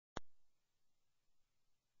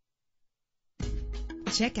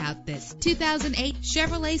Check out this 2008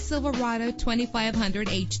 Chevrolet Silverado 2500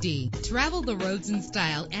 HD. Travel the roads in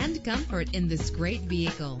style and comfort in this great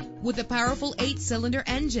vehicle. With a powerful 8-cylinder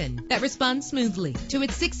engine that responds smoothly to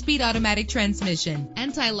its 6-speed automatic transmission.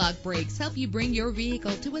 Anti-lock brakes help you bring your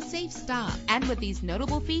vehicle to a safe stop. And with these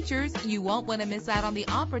notable features, you won't want to miss out on the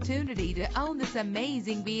opportunity to own this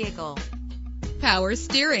amazing vehicle. Power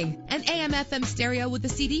steering, an AM/FM stereo with a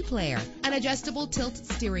CD player, an adjustable tilt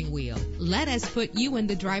steering wheel. Let us put you in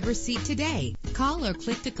the driver's seat today. Call or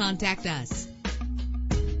click to contact us.